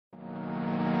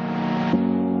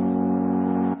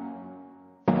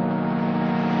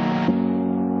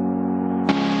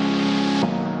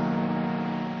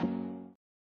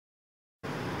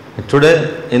Today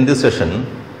in this session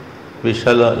we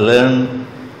shall learn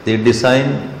the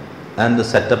design and the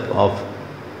setup of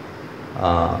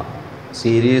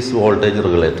series voltage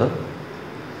regulator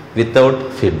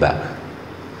without feedback.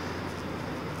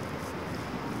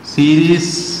 Series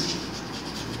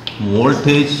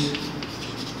voltage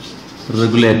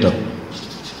regulator.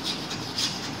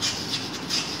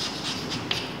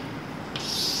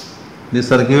 The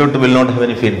circuit will not have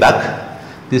any feedback.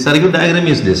 The circuit diagram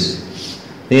is this.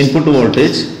 The input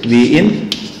voltage V in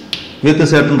with a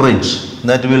certain range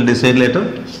that we will decide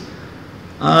later,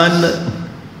 and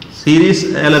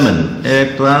series element,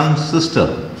 a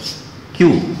transistor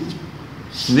Q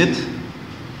with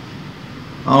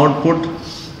output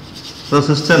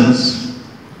resistance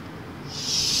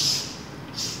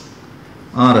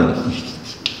RL.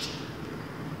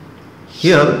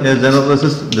 Here a general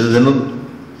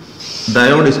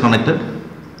diode is connected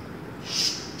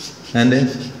and a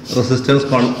resistance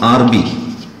called RB.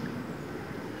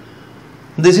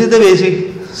 This is the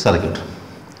basic circuit.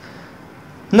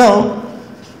 Now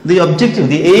the objective,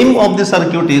 the aim of the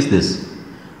circuit is this: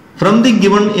 from the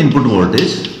given input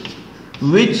voltage,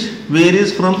 which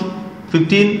varies from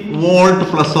 15 volt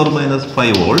plus or minus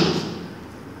 5 volt,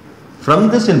 from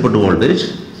this input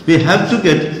voltage we have to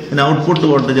get an output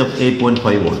voltage of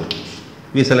 8.5 volt.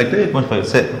 We selected 8.5,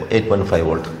 say 8.5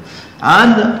 volt,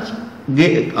 and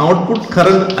output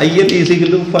current IL is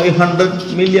equal to 500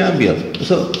 milliampere.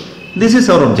 So this is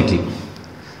our objective.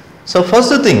 So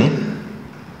first thing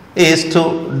is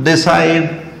to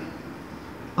decide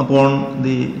upon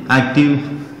the active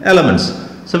elements.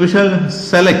 So we shall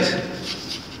selection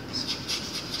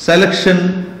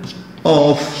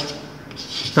of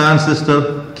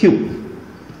transistor Q.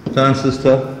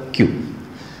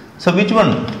 So which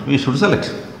one we should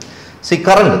select? See,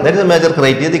 current, that is a major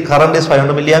criteria. The current is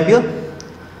 500 milliampere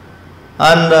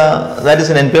and that is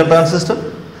an NPN transistor.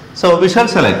 So we shall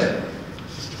select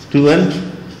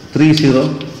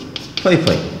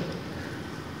 2N3055.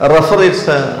 Refer its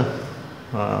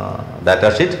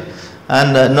data sheet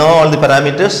and know all the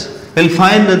parameters. We will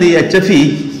find the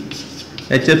HFE.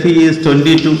 HFE is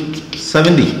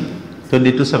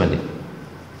 2270.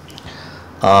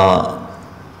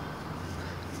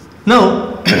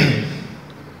 Now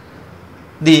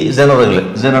the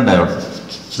Zener diode,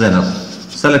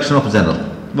 selection of Zener.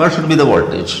 What should be the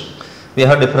voltage? We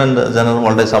have different Zener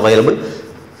voltage available.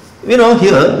 We know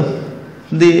here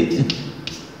the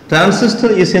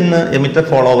transistor is in emitter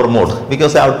follower mode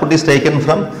because the output is taken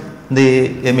from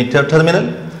the emitter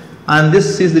terminal, and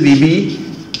this is the VB.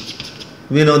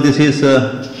 We know this is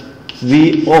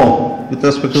VO with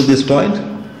respect to this point.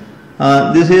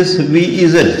 This is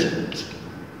VZ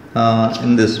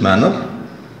in this manner.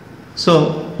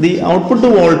 So the output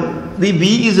volt, the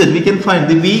VZ, we can find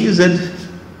the VZ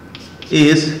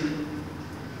is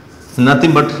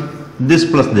nothing but this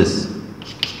plus this.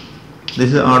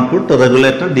 This is output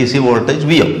regulator DC voltage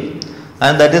VO,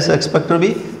 and that is expected to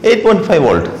be 8.5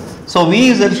 volt. So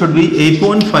VZ should be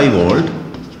 8.5 volt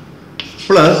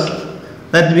plus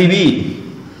that VB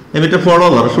emitter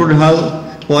follower should have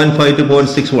 0.5 to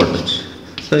 0.6 voltage.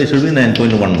 So it should be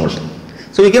 9.1 volt.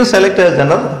 So we can select a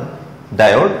Zener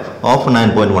diode of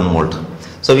 9.1 volt.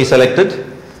 So we selected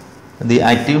the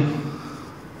active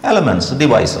elements,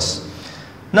 devices.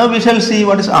 Now we shall see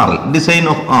what is RL, design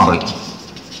of RL.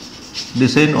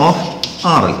 Design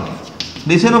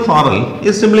of RL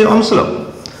is simply Ohm's law.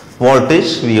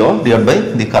 Voltage VO divided by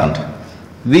the current.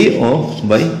 VO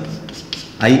by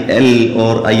IL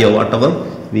or IO, whatever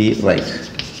we write.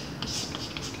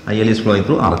 IL is flowing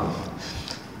through RL.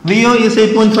 VO is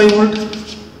 8.5 volt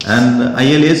and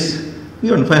IL is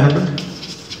 500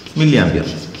 milliampere.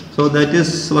 So that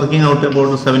is working out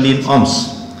about 17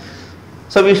 ohms.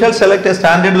 So we shall select a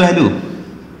standard value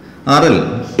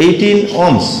RL 18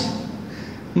 ohms.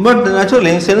 But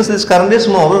naturally, since this current is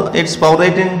more, its power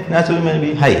rating naturally may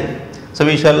be high. So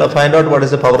we shall find out what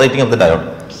is the power rating of the diode.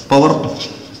 Power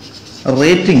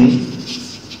rating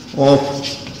of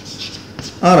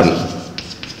RL,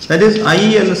 that is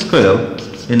IL square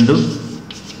into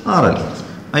RL.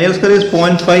 IL square is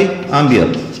 0.5 ampere.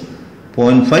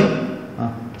 0.5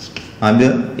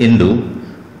 ampere into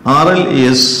RL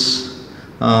is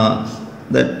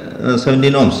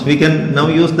 17 ohms. We can now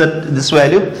use this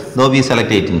value, though we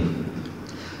select 18.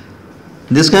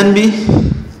 This can be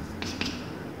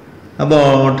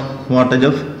about wattage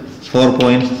of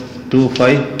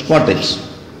 4.25 wattage.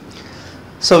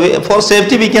 So for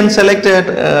safety we can select a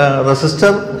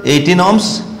resistor 18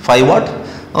 ohms, 5 watt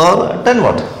or 10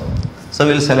 watt. So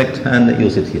we will select and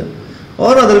use it here.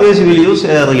 Or otherwise we will use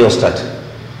a rheostat.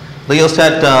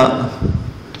 Rheostat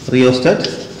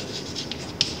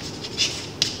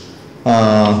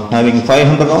having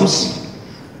 500 ohms,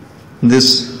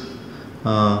 this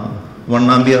 1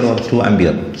 ampere or 2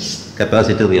 ampere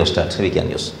capacitor rheostat we can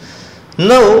use.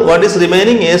 Now what is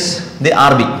remaining is the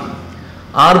RB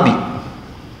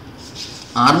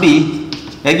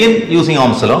again using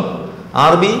Ohm's law.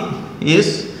 RB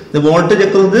is the voltage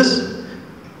across this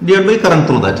divided by current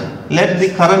through that. Let the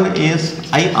current is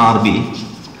IRB,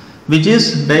 which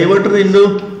is diverted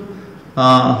into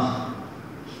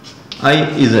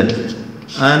IZ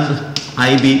and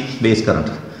IB base current.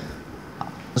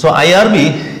 So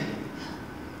IRB,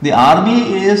 the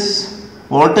RB is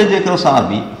voltage across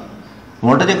RB.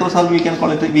 Voltage across RB we can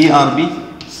call it VRB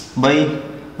by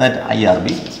that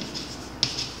IRB.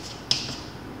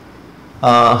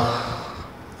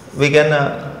 We can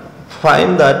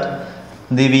find that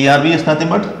the VRB is nothing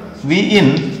but V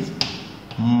in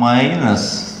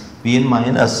minus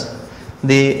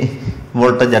the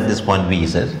voltage at this point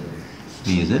VZ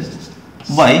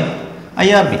by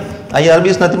IRB. IRB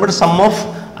is nothing but sum of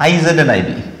IZ and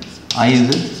IB.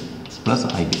 IZ plus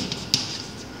IB.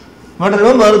 But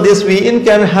remember, this V in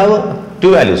can have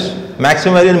two values,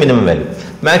 maximum value and minimum value.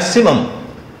 Maximum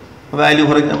value,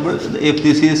 for example, if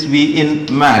this is V in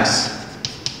max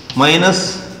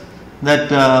minus that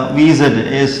VZ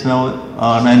is now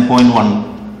 9.1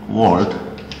 volt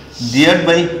divided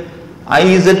by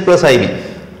IZ plus IB.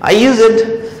 IZ,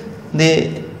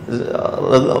 the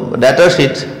data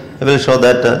sheet will show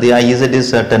that the IZ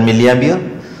is 10 milliampere,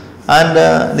 and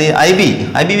the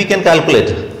IB we can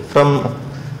calculate from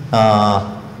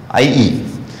IE,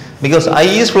 because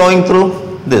IE is flowing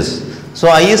through this. So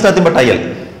IE is nothing but IL.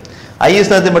 IE is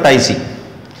nothing but IC.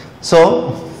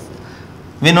 So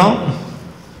we know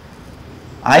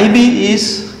IB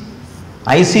is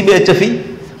IC by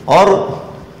HFE, or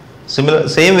similar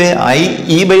same way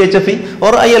IE by HFE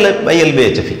or IL by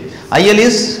HFE. IL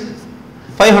is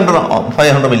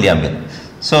 500 milliampere.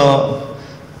 So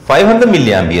 500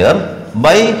 milliampere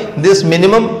by this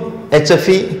minimum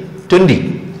HFE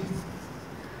 20.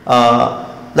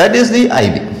 That is the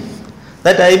IB.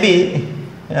 That IB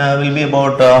will be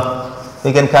about,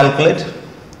 we can calculate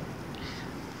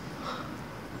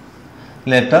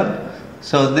later.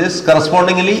 So this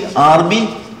correspondingly RB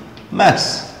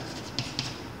max,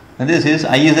 and this is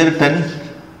IZ 10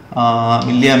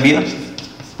 milliampere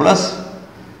plus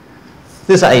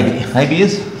this IB. IB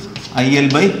is IL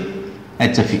by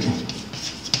HFE.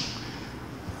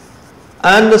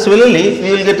 And similarly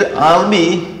we will get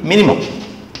RB minimum,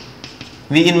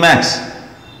 V in max.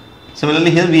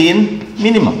 Similarly here V in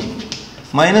minimum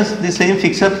minus the same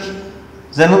fixed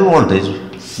general voltage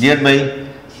divided by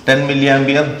 10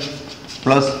 milliampere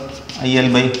plus IL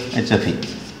by HFE.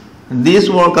 These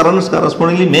currents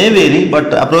correspondingly may vary,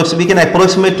 but we can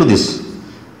approximate to this.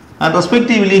 And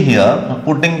respectively here,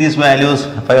 putting these values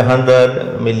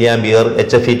 500 milliampere,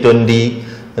 HFE 20,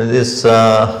 this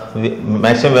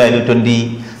maximum value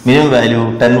 20, minimum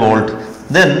value 10 volt,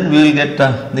 then we will get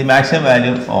the maximum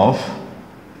value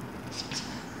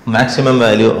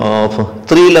of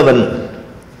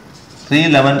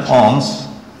 311 ohms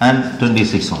and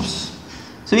 26 ohms.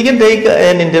 So we can take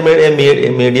an intermediate,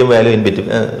 a medium value in between,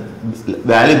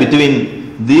 value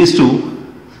between these two,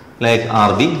 like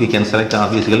RB. We can select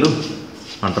RB is equal to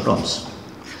 100 ohms.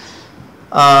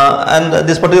 And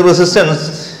this particular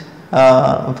resistance,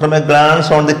 from a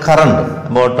glance on the current,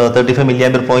 about 35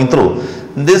 milliampere flowing through,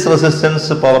 this resistance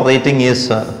power rating is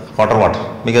quarter watt,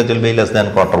 because it will be less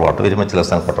than quarter watt, very much less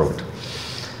than quarter watt.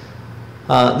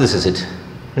 This is it.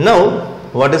 Now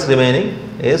what is remaining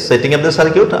is setting up the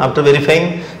circuit after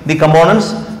verifying the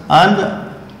components,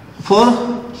 and for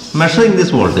measuring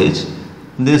this voltage,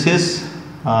 this is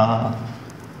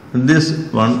this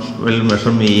one will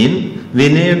measure mean. We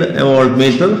need a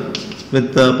voltmeter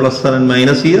with plus and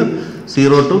minus here,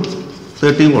 0 to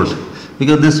 30 volt,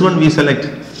 because this one we select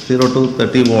 0 to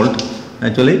 30 volt.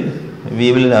 Actually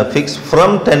we will fix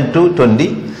from 10 to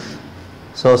 20.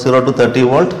 So 0 to 30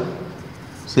 volt,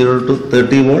 0 to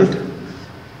 30 volt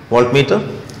voltmeter,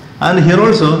 and here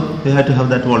also we have to have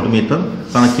that voltmeter.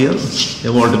 Connect here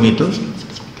a voltmeter,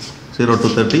 0 to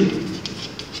 30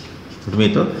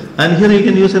 voltmeter, and here you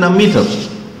can use an ammeter.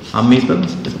 Ammeter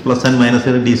plus and minus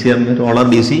here, DC ammeter, all are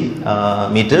DC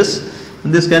meters.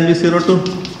 This can be 0 to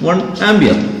 1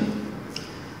 ampere.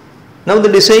 Now the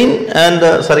design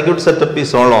and circuit setup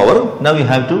is all over. Now we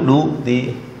have to do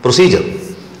the procedure.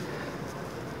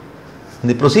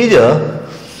 The procedure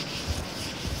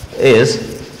is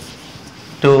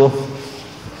to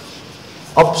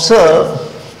observe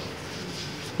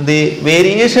the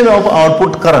variation of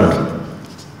output current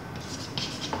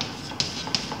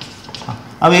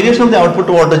a variation of the output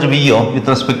voltage VO with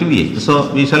respect to VA.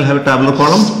 So we shall have a tabular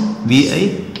column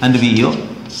VI and VO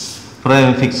for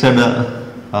a fixed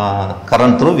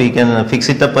current through. We can fix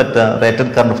it up at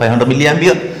rated current 500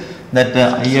 milliampere. That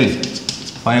IL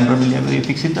 500 milliampere, you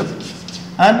fix it up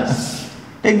and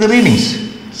take the readings.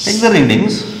 Take the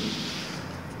readings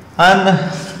and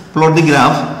plot the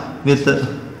graph with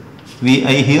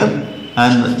VI here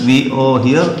and VO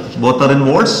here, both are in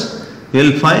volts. We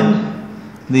will find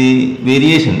the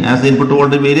variation as the input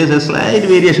voltage varies, a slight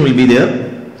variation will be there,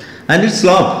 and its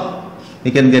slope.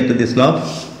 We can get to the slope,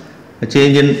 a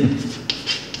change in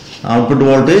output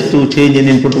voltage to change in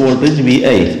input voltage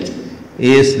VI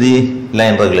is the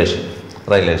line regulation.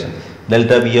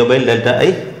 Delta VO by delta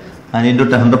I and into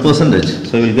 100%.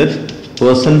 So we will get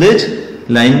percentage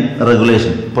line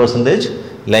regulation. Percentage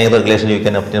line regulation you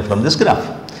can obtain from this graph.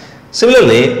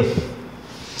 Similarly,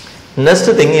 next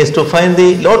thing is to find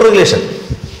the load regulation.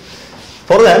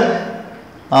 For that,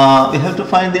 we have to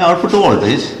find the output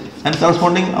voltage and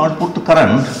corresponding output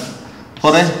current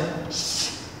for a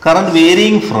current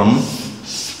varying from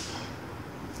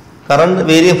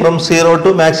 0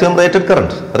 to maximum rated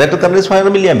current. Rated current is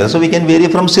 500 milliampere, so we can vary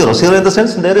from 0. 0 in the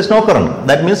sense there is no current.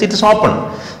 That means it is open.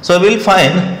 So we will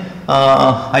find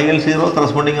IL0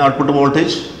 corresponding output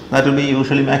voltage, that will be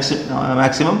usually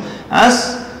maximum.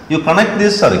 As you connect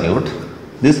this circuit,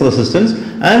 this resistance,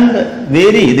 and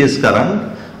vary this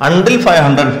current until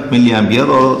 500 milliampere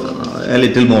or a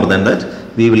little more than that,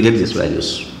 we will get these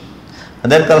values.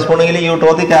 And then correspondingly you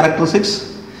draw the characteristics.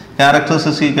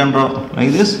 Characteristics you can draw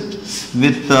like this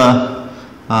with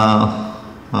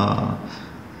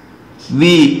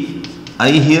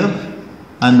VI here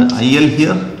and IL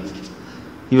here.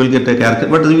 You will get a character,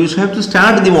 but you have to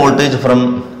start the voltage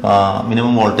from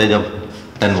minimum voltage of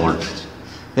 10 volts.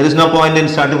 There is no point in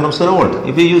starting from 0 volt.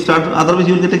 If you start, otherwise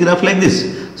you will get a graph like this.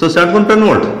 So start from 10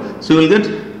 volt. So you will get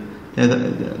a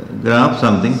graph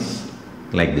something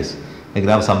like this.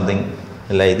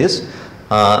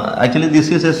 Actually this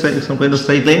is a some kind of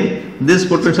straight line. This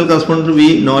potential corresponds to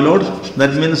V no load.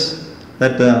 That means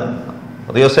that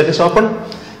rheostat is open,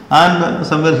 and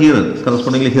somewhere here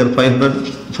correspondingly here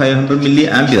 500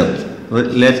 milliampere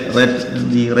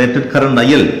the rated current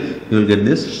IL, you will get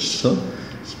this. So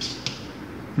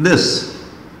this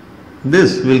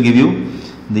will give you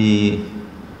the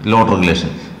load regulation.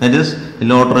 That is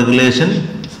load regulation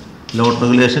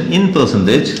in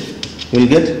percentage. You will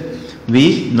get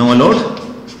V no load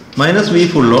minus V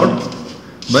full load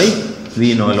by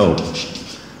V no load.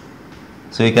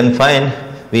 So you can find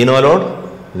V no load,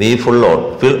 V full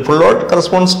load. Full load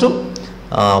corresponds to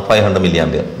 500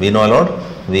 milliampere. V no load,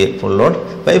 V full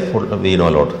load by V no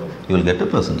load. You will get a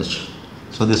percentage.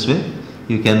 So this way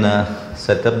you can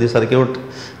set up the circuit,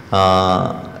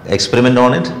 experiment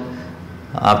on it.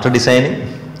 After designing,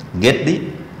 get the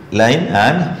line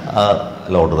and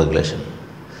load regulation.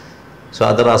 So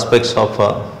other aspects of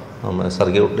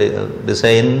circuit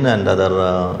design and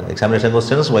other examination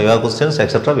questions, viva questions,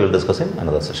 etc. we will discuss in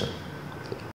another session.